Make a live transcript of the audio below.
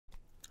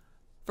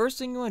first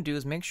thing you want to do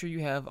is make sure you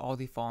have all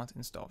the fonts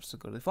installed. So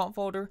go to the font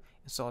folder,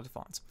 install the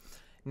fonts.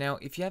 Now,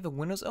 if you have a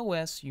Windows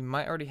OS, you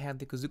might already have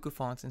the Kazuka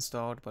fonts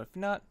installed, but if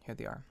not, here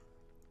they are.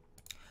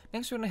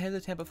 Next, we're going to head to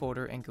the template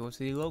folder and go to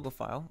the logo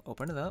file,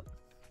 open it up.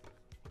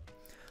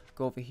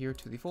 Go over here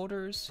to the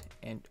folders,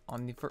 and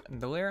on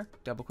the layer,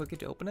 double click it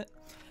to open it.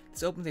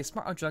 This opens a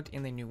smart object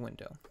in the new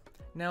window.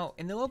 Now,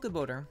 in the logo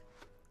builder,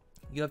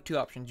 you have two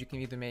options. You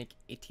can either make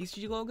a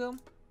TCG logo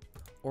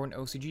or an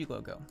OCG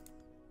logo.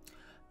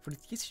 For the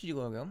TCG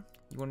logo,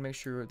 you want to make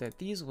sure that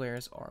these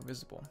layers are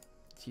visible.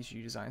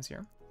 TCG designs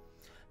here.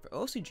 For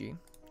OCG,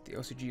 the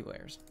OCG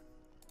layers.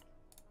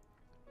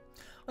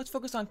 Let's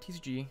focus on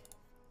TCG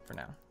for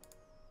now.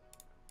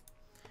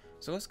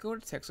 So let's go to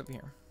text over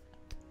here.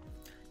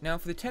 Now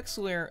for the text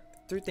layer,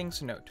 3 things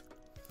to note.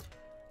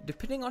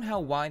 Depending on how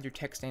wide your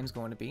text name is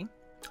going to be,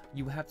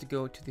 you have to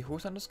go to the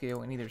horizontal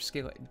scale and either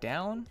scale it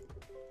down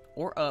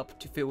or up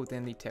to fit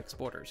within the text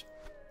borders.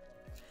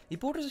 The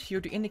borders are here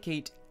to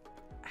indicate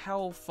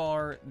how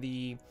far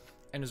the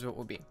end result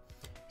will be.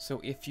 So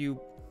if you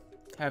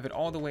have it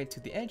all the way to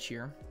the edge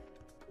here,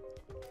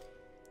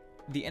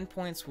 the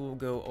endpoints will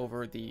go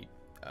over the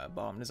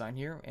bottom design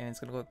here, and it's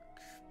going to look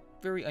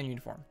very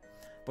ununiform.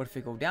 But if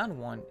you go down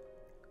one,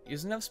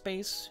 there's enough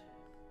space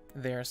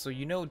there, so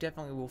you know it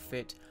definitely will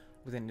fit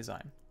within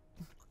design.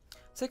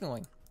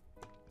 Secondly,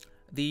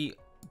 the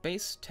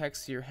base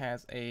text here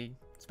has a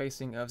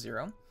spacing of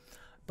 0,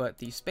 but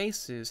the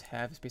spaces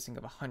have a spacing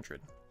of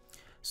 100.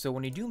 So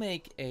when you do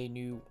make a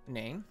new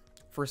name,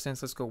 for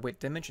instance, let's go with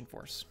Dimension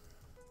Force.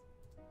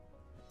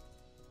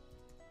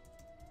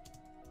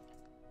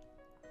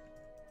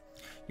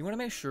 You want to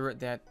make sure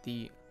that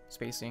the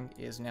spacing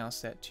is now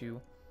set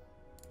to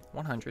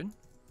 100.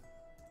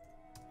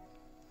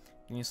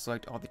 And you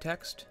select all the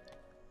text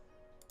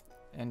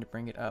and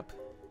bring it up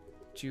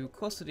to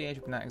close to the edge,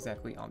 but not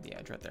exactly on the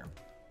edge right there.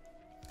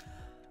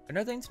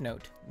 Another thing to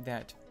note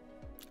that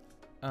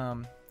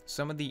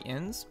some of the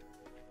ends,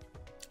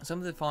 some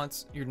of the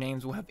fonts, your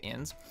names will have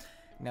ends.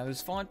 Now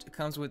this font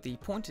comes with the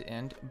pointed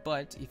end,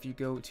 but if you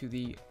go to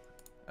the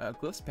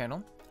glyphs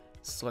panel,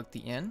 select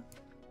the N,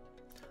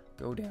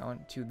 go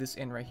down to this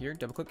end right here,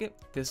 double click it.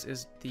 This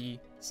is the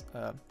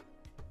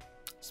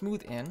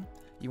smooth N.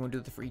 You want to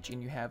do that for each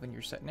N you have in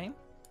your set name.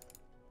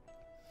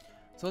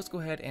 So let's go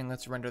ahead and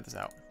let's render this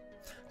out.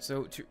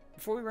 So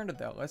before we render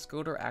that out, let's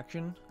go to our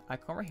action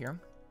icon right here.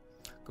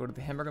 Go to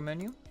the hamburger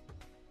menu.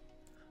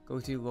 Go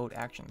to load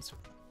actions.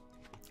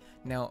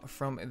 Now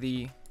from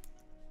the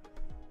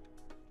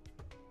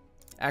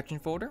action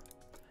folder,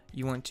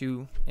 you want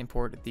to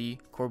import the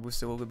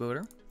Corvus logo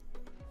builder.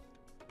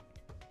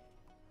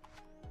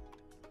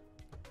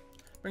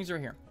 Brings it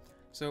right here.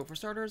 So for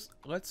starters,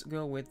 let's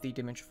go with the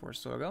Dimension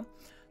Force logo.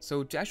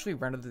 So to actually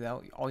render this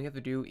out, all you have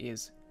to do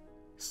is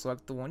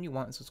select the one you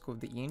want. So let's go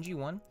with the ENG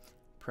one,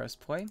 press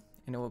play,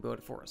 and it will build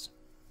it for us.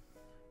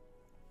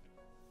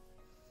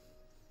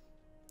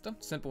 So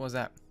simple as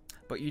that.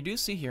 But you do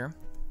see here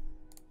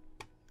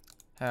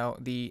how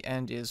the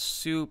end is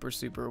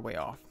super way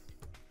off.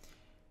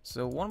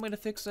 So one way to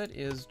fix that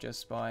is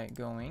just by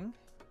going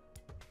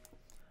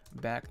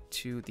back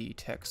to the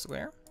text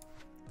layer,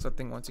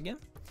 selecting once again,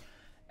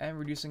 and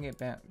reducing it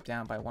back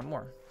down by 1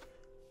 more.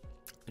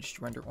 Just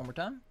render it one more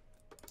time,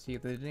 see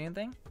if they did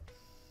anything.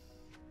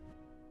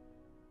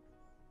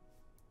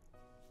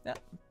 Yeah,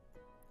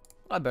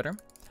 a lot better.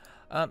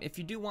 If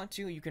you do want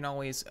to, you can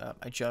always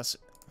adjust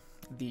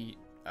the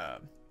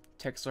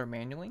text layer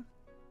manually.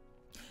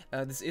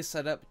 This is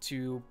set up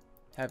to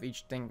have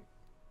each thing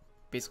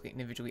basically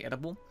individually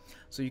editable.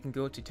 So you can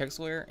go to text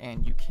layer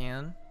and you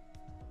can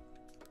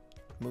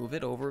move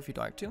it over if you'd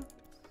like to.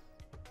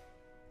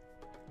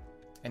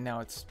 And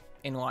now it's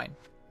in line.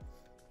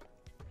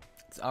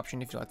 It's an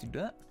option if you'd like to do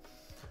that.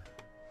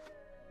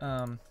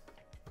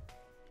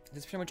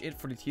 That's pretty much it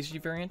for the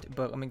TCG variant,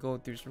 but let me go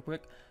through this real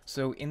quick.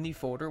 So in the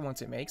folder,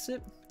 once it makes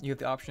it, you have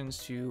the options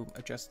to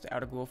adjust the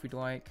outer glow if you'd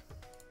like.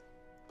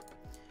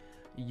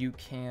 You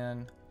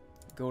can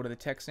go to the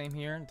text name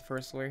here, the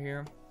first layer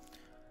here,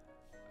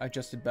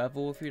 adjust the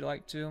bevel if you'd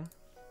like to,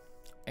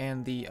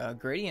 and the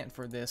gradient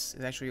for this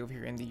is actually over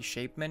here in the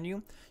shape menu.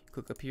 You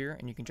click up here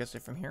and you can adjust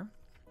it from here,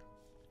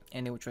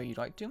 and in which way you'd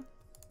like to.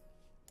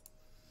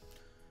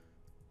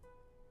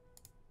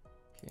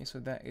 Okay, so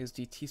that is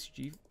the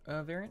TCG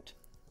variant.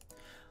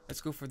 Let's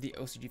go for the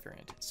OCG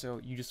variant. So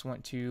you just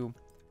want to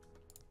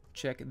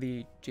check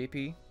the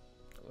JP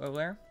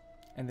layer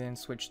and then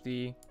switch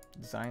the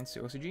designs to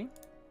OCG.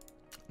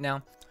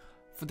 Now,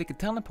 for the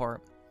katana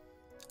part,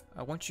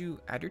 once you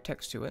add your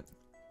text to it,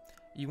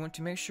 you want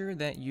to make sure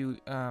that you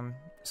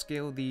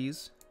scale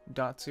these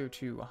dots here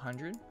to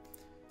 100,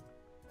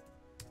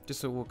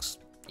 just so it looks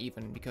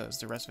even, because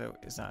the rest of it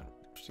is not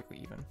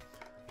particularly even.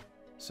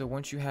 So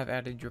once you have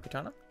added your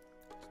katana,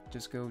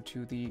 just go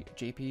to the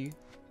JP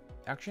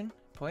action,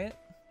 play it,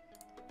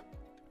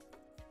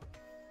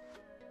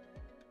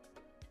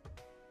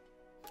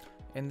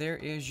 and there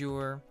is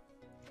your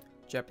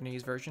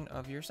Japanese version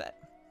of your set.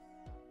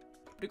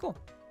 Pretty cool.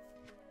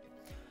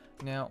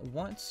 Now,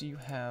 once you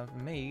have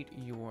made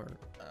your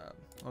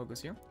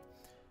logos here,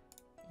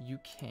 you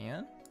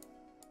can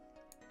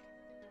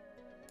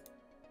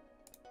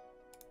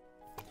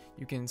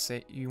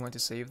say you want to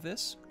save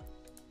this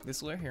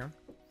layer here,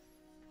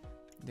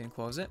 then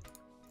close it,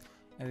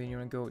 and then you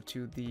want to go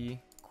to the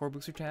Core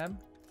Booster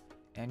tab,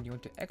 and you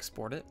want to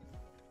export it.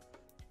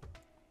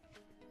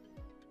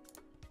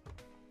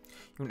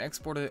 You want to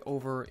export it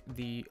over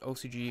the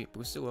OCG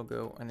Booster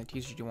logo and the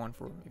TCG one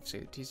for, if you say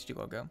the TCG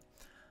logo.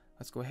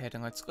 Let's go ahead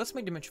and let's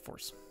make Dimension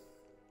Force.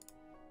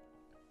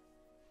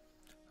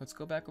 Let's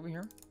go back over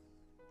here.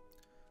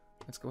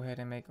 Let's go ahead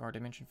and make our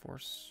Dimension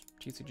Force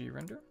TCG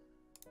render.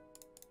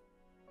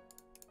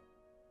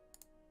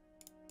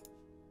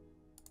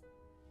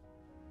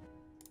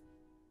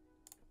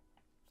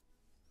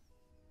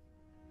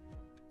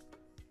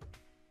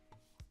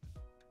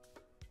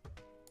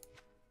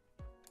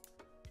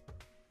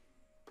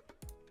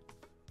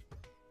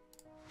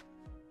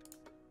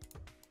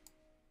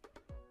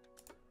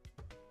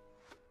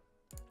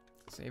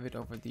 Save it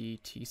over the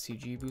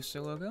TCG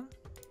Booster logo.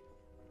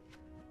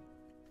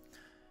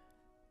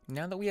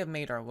 Now that we have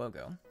made our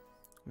logo,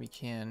 we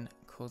can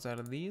close out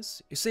of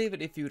these. You save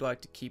it if you'd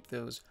like to keep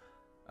those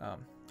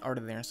out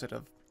of there instead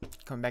of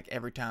coming back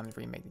every time to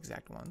remake the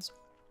exact ones.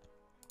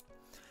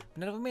 But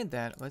now that we've made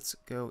that, let's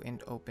go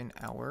and open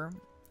our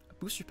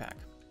booster pack.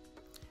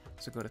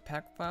 So go to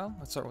pack file.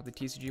 Let's start with the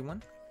TCG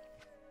one.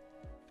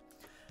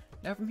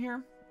 Now from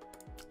here,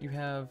 you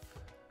have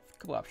a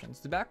couple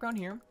options. The background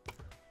here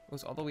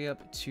goes all the way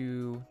up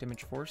to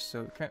Dimension Force.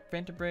 So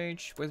Phantom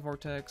Rage, Blaze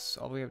Vortex,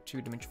 all the way up to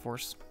Dimension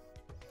Force.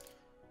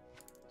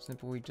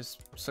 Simply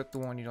just select the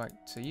one you'd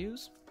like to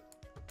use.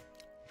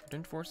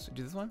 Dimension Force,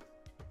 do this one.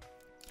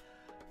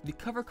 The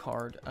cover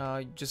card,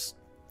 just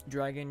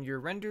drag in your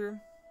render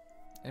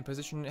and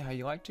position it how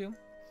you like to.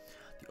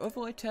 The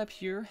overlay tab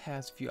here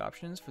has a few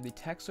options. For the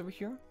text over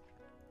here,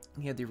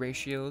 we have the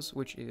ratios,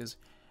 which is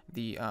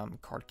the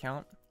card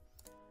count,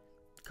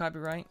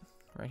 copyright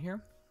right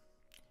here,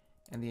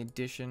 and the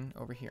edition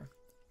over here.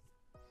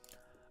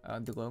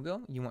 The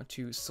logo, you want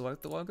to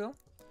select the logo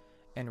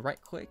and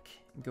right click,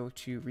 go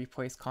to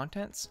replace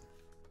contents,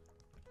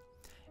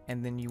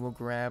 and then you will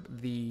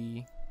grab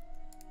the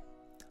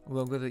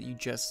logo that you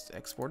just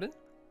exported.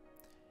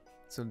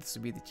 So this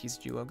would be the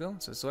TCG logo.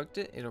 So select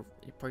it, it'll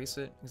replace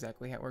it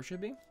exactly where it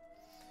should be.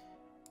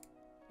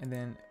 And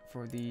then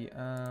for the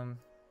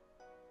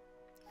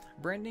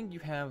branding, you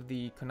have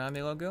the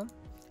Konami logo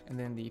and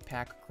then the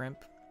pack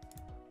crimp.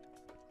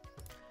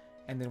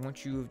 And then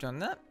once you've done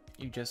that,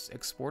 you just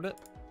export it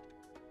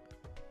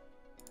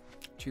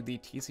to the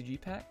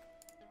TCG pack.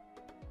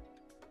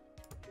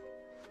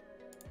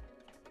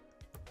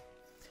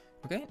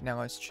 Okay, now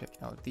let's check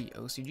out the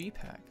OCG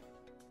pack.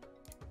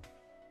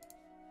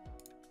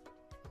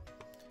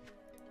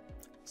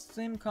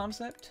 Same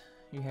concept.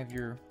 You have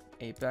your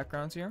 8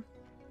 backgrounds here.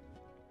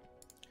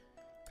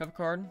 Cover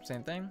card,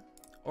 same thing.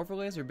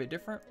 Overlays are a bit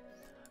different.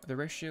 The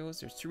ratios,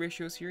 there's 2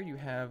 ratios here. You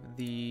have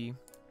the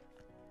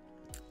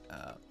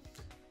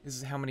this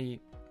is how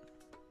many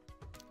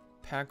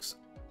packs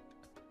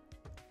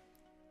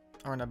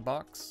are in a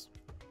box,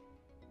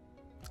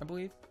 I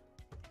believe,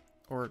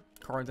 or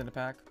cards in a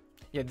pack.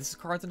 Yeah, this is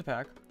cards in a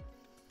pack.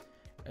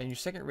 And your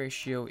second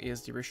ratio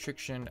is the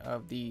restriction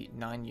of the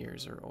 9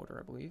 years or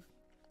older, I believe.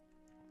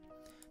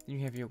 Then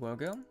you have your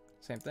logo,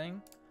 same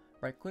thing.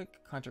 Right click,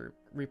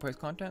 replace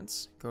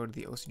contents, go to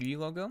the OCG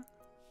logo.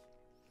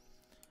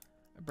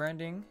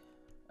 Branding,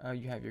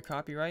 you have your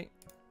copyright,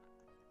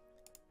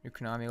 your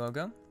Konami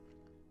logo,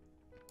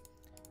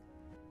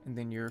 and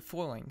then your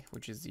foiling,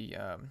 which is the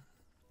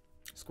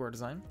square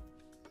design.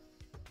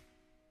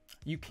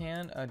 You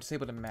can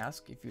disable the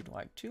mask if you'd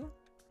like to,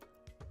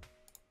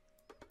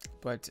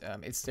 but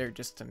it's there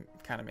just to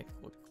kind of make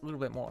it look a little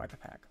bit more like a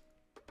pack.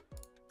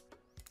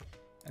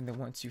 And then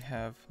once you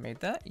have made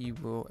that, you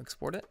will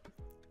export it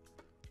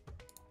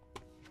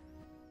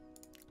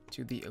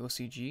to the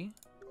OCG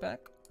pack.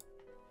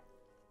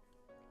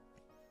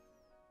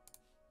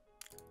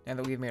 Now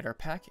that we've made our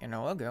pack and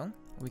our logo,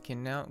 we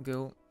can now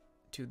go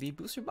to the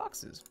booster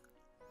boxes.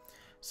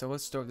 So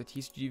let's start with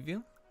the TCG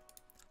view.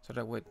 Start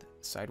out with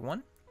side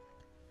 1.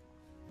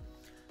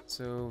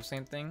 So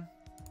same thing,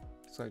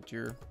 select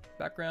your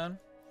background.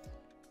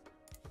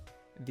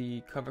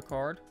 The cover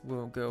card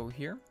will go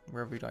here,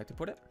 wherever you'd like to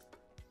put it.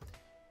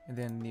 And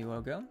then the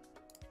logo.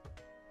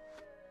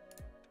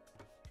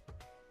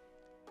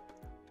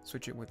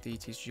 Switch it with the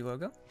TCG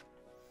logo.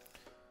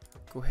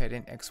 Go ahead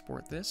and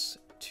export this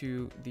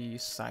to the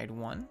side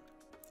 1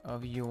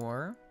 of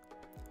your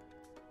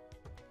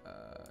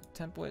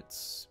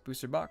templates,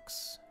 booster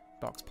box,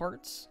 box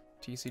parts,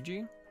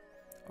 TCG,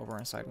 over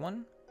on side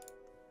 1.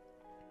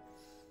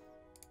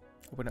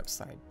 Open up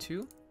side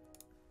 2.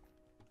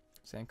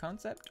 Same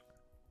concept.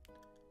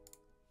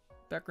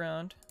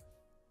 Background,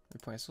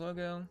 replace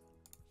logo.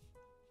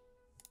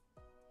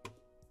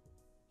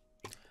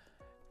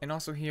 And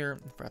also here,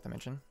 I forgot to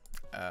mention,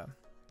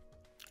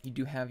 you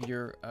do have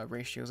your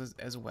ratios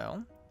as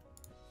well,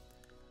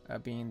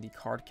 being the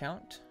card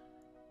count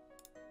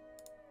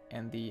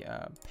and the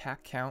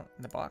pack count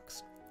in the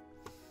box.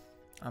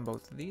 on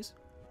both of these.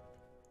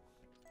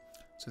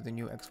 So then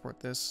you'll export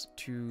this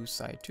to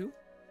side 2.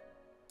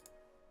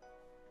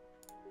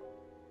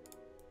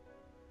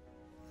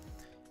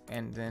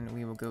 And then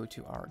we will go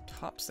to our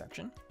top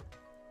section.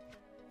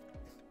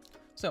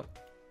 So,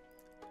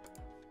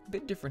 a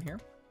bit different here.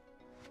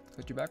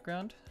 Select your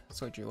background,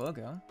 select your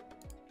logo.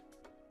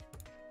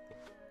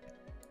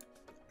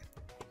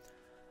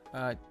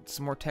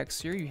 Some more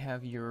text here. You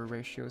have your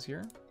ratios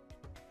here.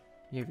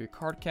 You have your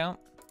card count,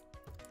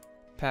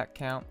 pack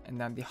count, and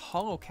then the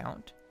holo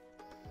count.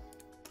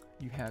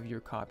 You have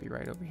your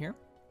copyright over here,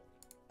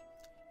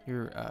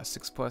 your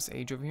 6+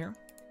 age over here,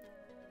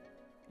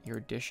 your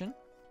edition,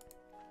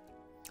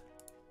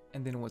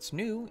 and then what's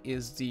new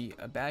is the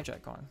badge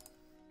icon.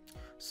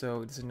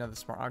 So this is another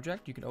smart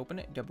object. You can open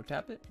it, double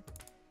tap it.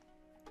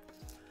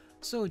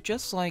 So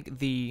just like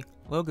the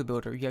logo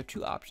builder, you have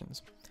two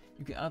options.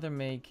 You can either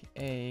make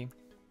a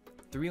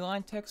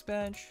 3-line text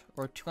badge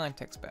or a 2-line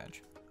text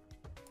badge.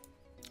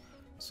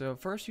 So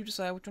first you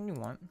decide which one you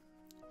want,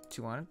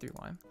 2-line or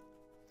 3-line.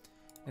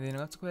 And then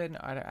let's go ahead and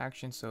add an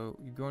action. So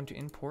you're going to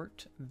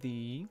import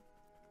the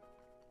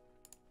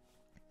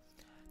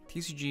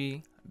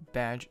TCG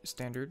badge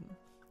standard.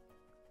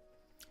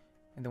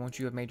 And then once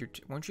you have made your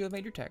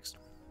text,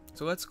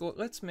 so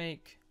let's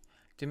make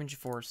Dimension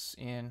Force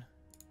in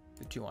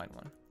the 2-line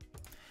one.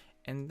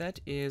 And that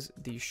is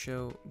the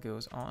show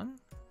goes on.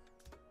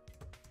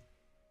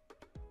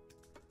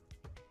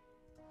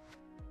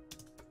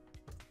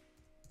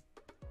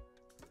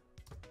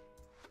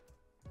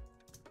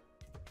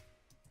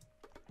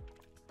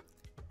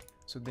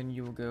 So then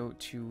you will go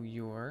to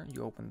you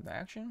open the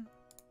action.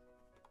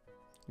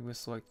 You will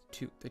select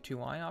the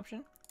 2-line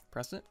option,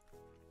 press it,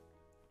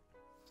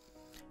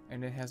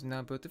 and it has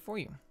now built it for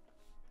you.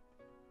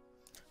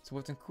 So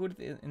what's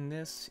included in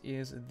this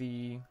is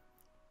the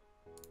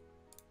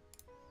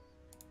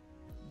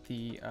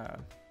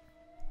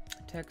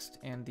text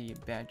and the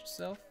badge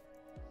itself.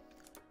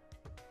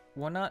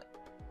 While not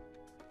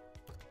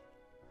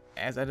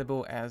as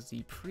editable as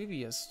the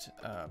previous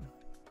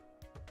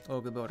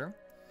logo builder,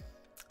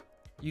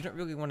 you don't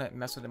really want to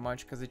mess with it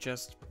much because it's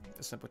just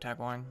a simple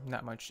tagline.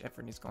 Not much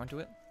effort needs to go into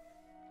it.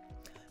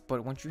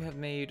 But once you have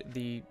made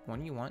the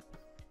one you want,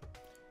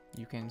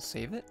 you can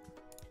save it,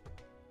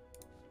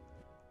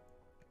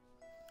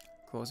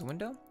 close the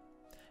window,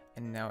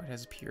 and now it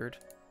has appeared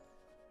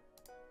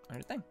on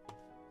your thing.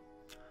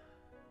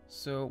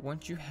 So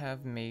once you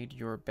have made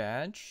your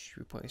badge,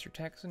 replace your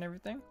text and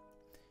everything,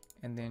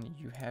 and then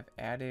you have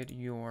added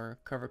your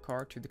cover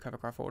car to the cover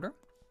car folder,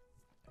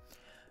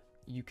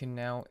 you can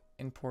now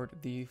import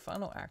the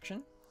final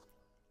action,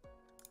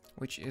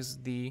 which is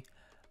the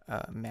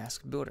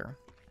mask builder.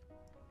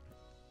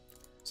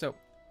 So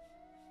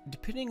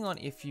depending on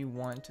if you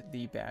want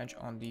the badge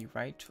on the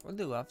right or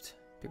the left,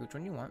 pick which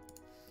one you want,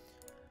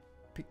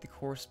 pick the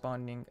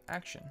corresponding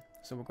action.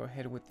 So we'll go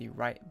ahead with the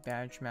right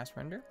badge mask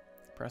render,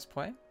 press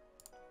play,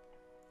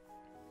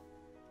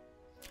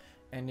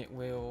 and it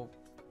will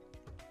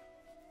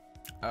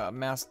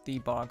mask the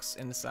box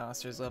in the style of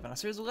Series 11. Now,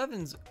 Series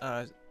 11's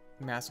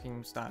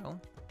masking style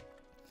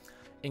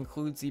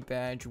includes the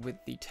badge with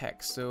the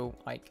text. So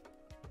like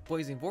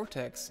Blazing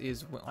Vortex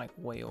is like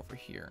way over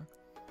here,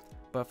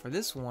 but for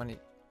this one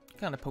it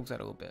kind of pokes out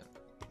a little bit.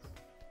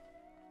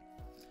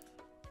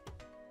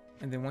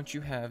 And then once you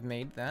have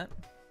made that,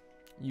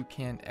 you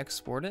can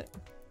export it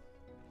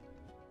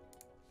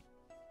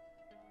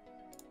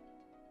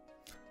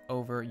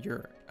over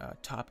your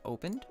top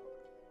opened.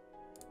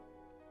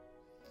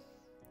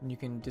 And you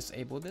can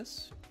disable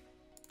this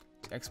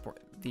to export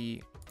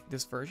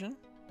this version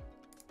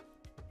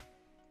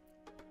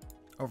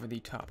over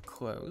the top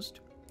closed.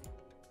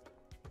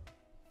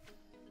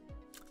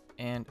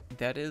 And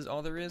that is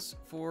all there is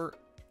for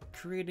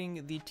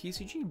creating the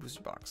TCG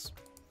booster box.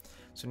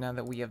 So now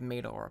that we have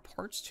made all our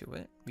parts to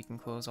it, we can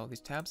close all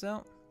these tabs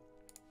out.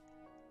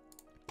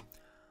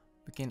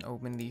 We can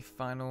open the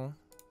final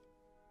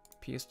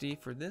PSD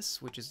for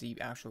this, which is the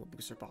actual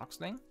booster box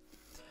thing.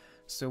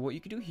 So what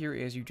you can do here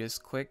is you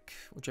just click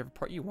whichever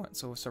part you want.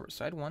 So we'll start with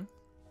side 1.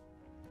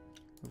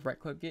 Right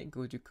click it,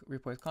 go to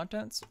replace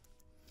contents.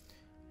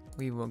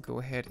 We will go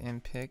ahead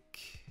and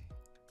pick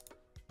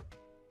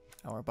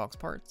our box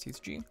part,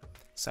 TCG,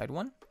 side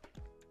 1,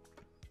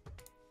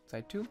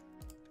 side 2,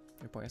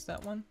 replace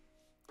that one,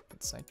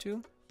 it's side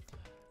 2,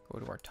 go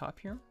to our top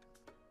here,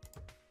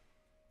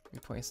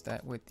 replace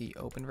that with the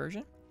open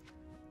version,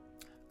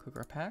 click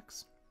our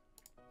packs,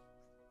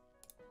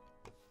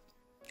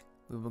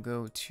 we will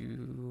go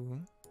to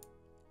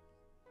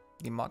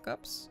the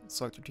mockups,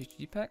 select our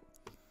TCG pack,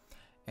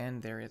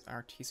 and there is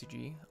our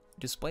TCG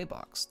display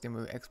box. Then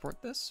we'll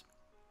export this.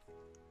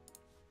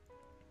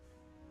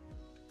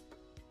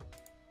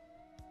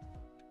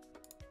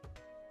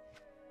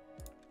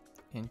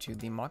 Into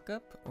the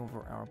mockup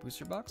over our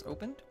booster box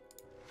opened.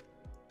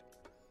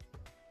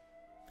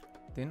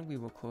 Then we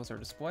will close our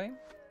display,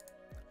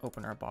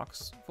 open our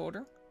box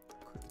folder,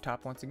 click the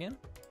top once again,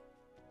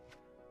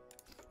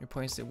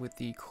 replace it with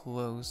the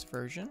closed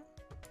version.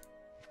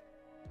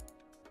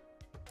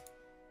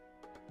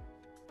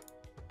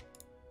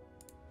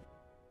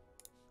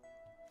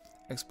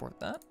 export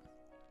that.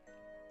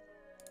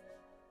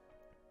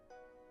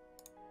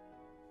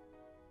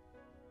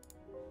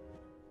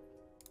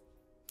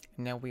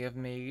 Now we have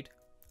made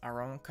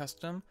our own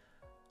custom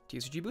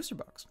TCG booster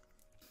box.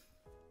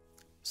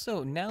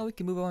 So now we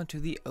can move on to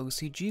the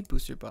OCG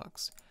booster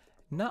box.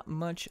 Not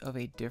much of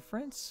a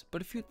difference,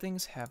 but a few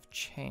things have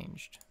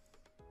changed.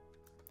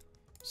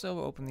 So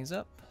we'll open these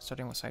up,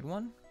 starting with side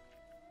 1.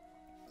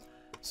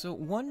 So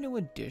one new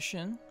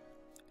addition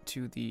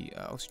to the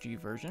OCG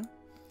version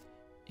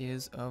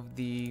is of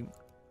the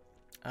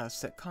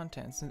set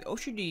contents. And the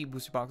OCG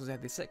booster boxes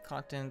have the set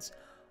contents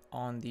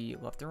on the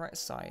left and right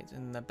sides,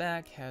 and the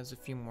back has a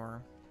few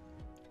more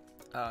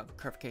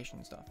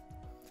clarification stuff.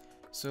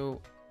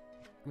 So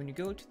when you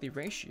go to the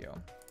ratio,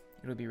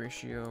 it'll be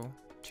ratio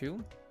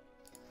 2.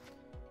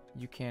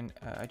 You can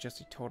adjust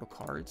the total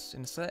cards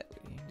in the set.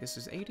 This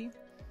is 80.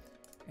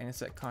 And the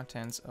set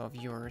contents of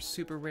your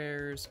super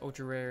rares,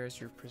 ultra rares,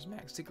 your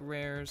prismatic secret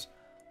rares,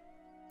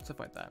 stuff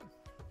like that.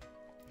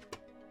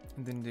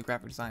 And then the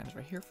graphic design is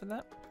right here for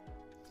that.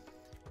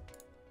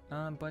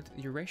 But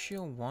your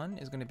ratio 1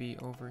 is going to be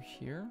over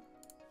here,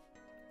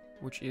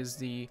 which is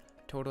the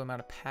total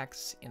amount of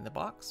packs in the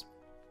box.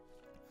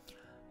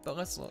 But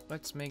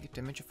let's make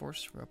Dimension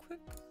Force real quick.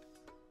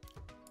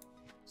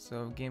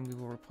 So again, we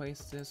will replace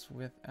this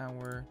with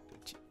our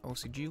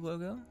OCG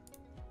logo.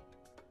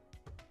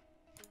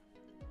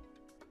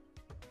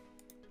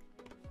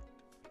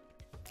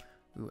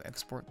 We will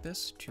export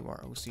this to our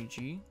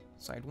OCG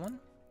side 1.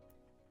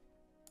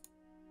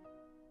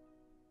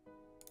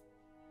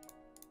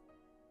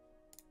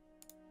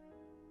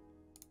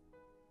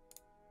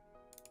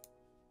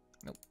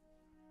 Nope.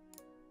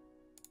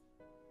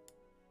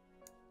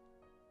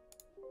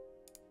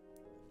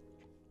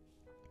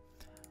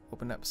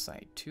 Open up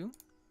side 2.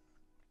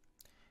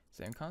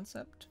 Same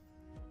concept.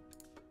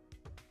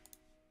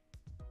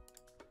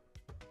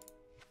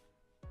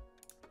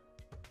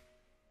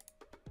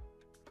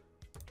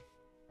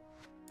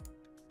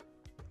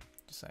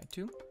 Side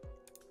 2.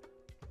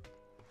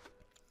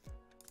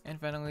 And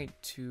finally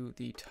to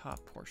the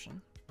top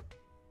portion.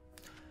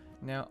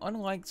 Now,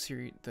 unlike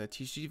the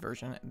TCG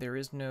version, there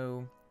is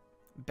no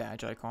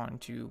badge icon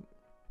to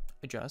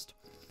adjust,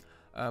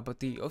 but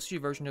the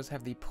OCG version does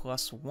have the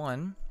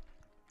 +1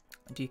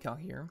 decal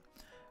here.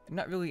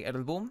 Not really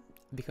editable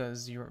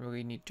because you don't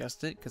really need to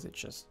adjust it because it's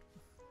just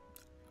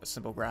a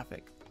simple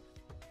graphic.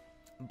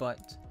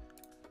 But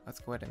let's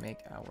go ahead and make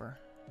our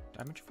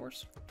Dimension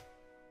Force.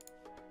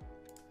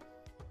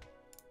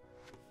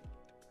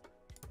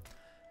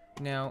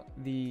 Now,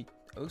 the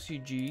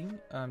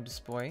OCG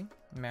display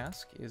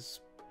mask is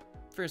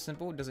very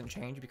simple. It doesn't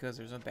change because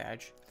there's no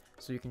badge.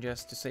 So you can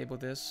just disable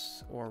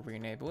this or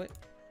re-enable it.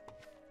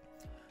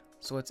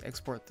 So let's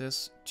export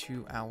this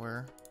to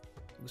our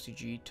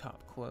OCG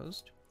top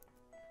closed.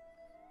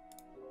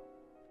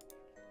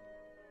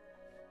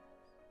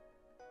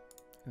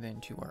 Then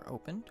to our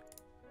opened.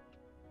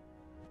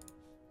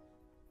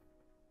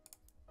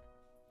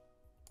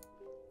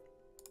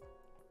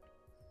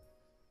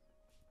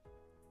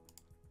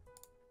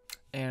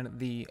 And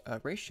the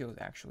ratios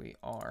actually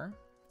are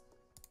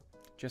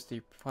just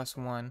the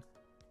 +1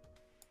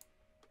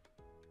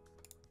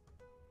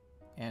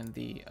 and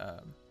the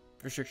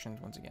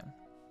restrictions once again.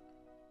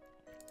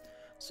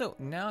 So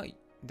now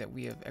that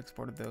we have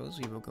exported those,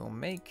 we will go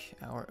make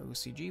our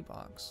OCG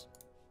box.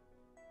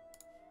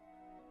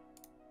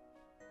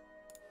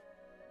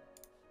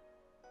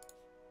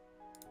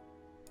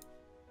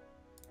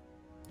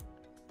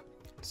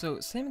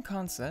 So same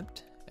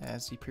concept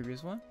as the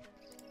previous one.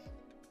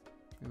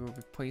 We will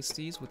replace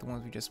these with the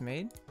ones we just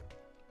made.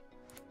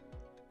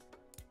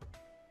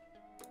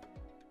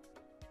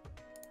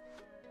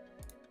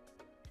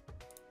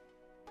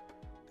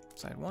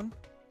 Side 1.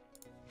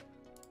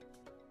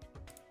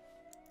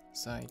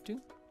 Side 2.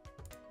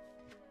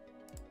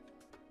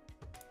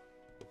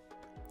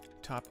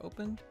 Top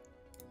opened.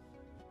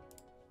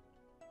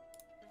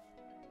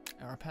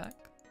 Our pack.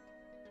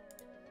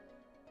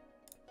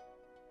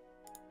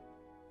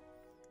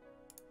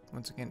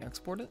 Once again,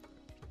 export it.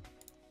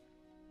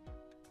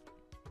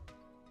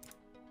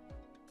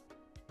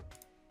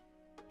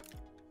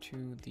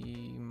 To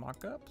the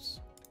mockups,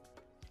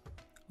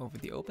 over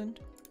the opened,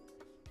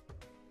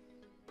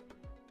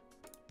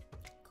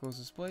 close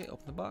display,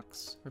 open the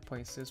box,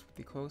 replace this with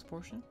the closed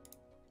portion.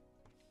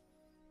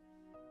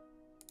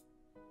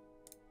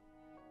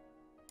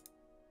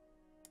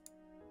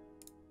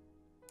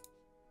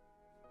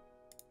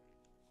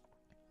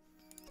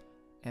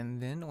 And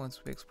then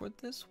once we export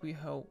this,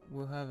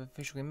 we'll have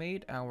officially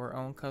made our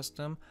own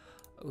custom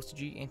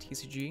OCG and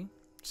TCG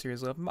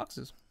Series 11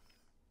 boxes.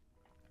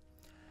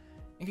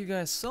 Thank you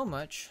guys so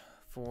much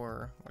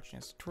for watching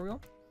this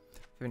tutorial. If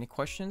you have any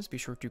questions, be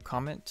sure to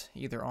comment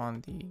either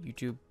on the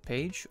YouTube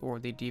page or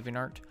the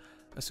DeviantArt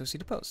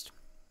associated post.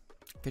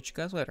 Catch you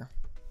guys later.